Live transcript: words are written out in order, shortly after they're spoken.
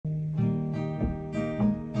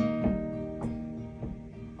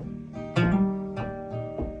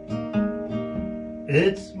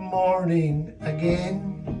It's morning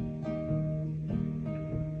again,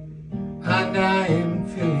 and I'm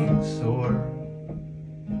feeling sore,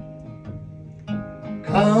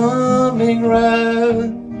 coming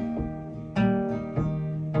round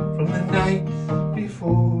from the night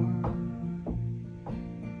before.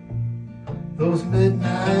 Those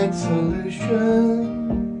midnight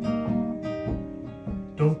solutions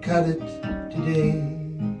don't cut it today.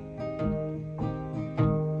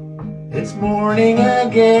 It's morning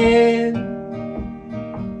again,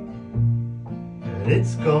 and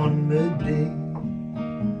it's gone midday.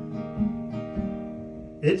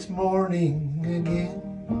 It's morning again,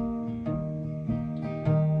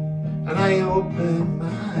 and I open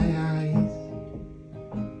my eyes.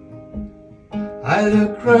 I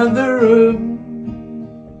look round the room,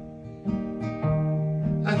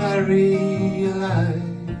 and I realize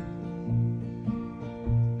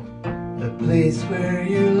the place where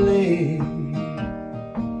you lay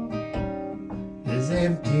is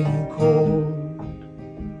empty and cold.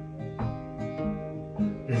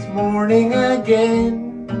 It's morning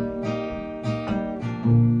again,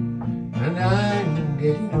 and I'm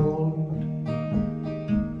getting old.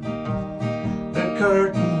 The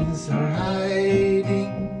curtains are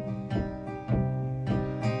hiding,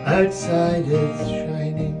 outside it's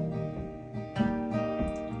shining,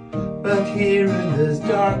 but here in this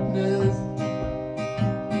darkness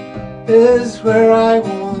is where I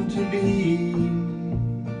want to be.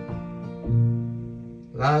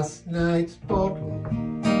 Last night's bottle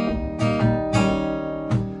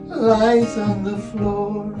lies on the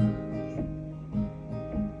floor.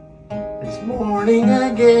 It's morning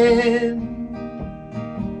again,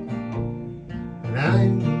 and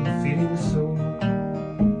I'm feeling sore.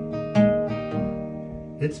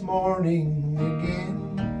 It's morning again,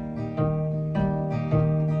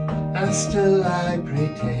 and still I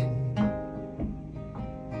pretend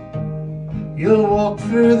you'll walk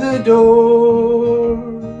through the door,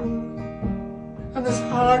 and this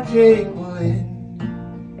heartache will end.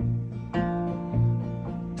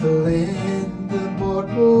 Till then the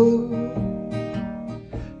bottle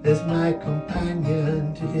is my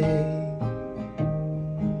companion today.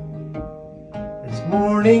 It's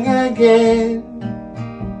morning again,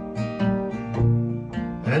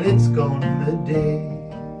 and it's gone midday.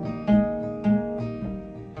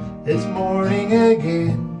 It's morning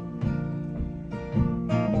again,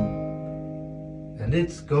 and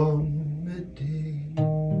it's gone midday.